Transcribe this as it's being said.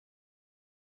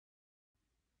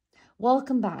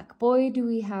Welcome back. Boy, do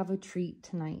we have a treat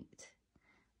tonight.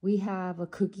 We have a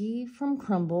cookie from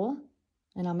Crumbl,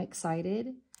 and I'm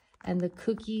excited. And the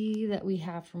cookie that we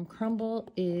have from Crumbl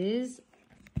is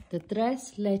the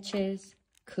Tres Leches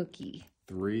cookie.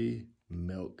 3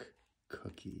 milk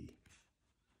cookie.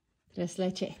 Tres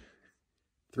leche.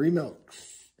 3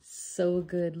 milks. So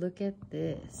good. Look at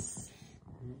this.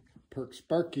 Perk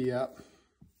Sparky up.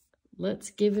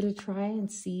 Let's give it a try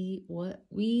and see what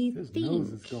we His think. nose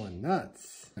is going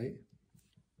nuts, right?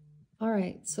 All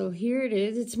right, so here it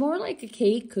is. It's more like a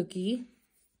cake cookie.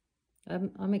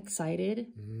 I'm excited.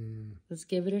 Let's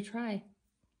give it a try.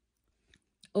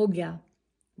 Oh yeah,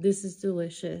 this is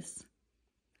delicious.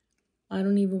 I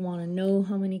don't even want to know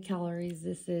how many calories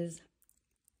this is.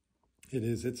 It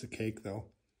is. It's a cake, though.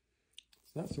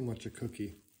 It's not so much a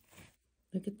cookie.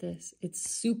 Look at this. It's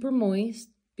super moist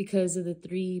because of the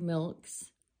 3 milks,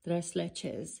 tres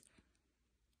leches.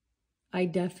 I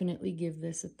definitely give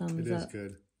this a thumbs up. It is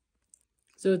good.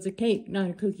 So it's a cake, not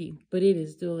a cookie, but it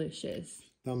is delicious.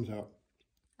 Thumbs up.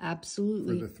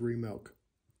 Absolutely. For the 3 milk.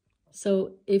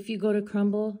 So if you go to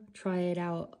Crumbl, try it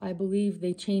out. I believe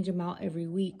they change them out every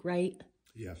week, right?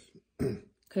 Yes.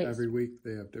 Every week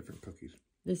they have different cookies.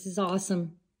 This is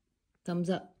awesome. Thumbs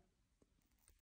up.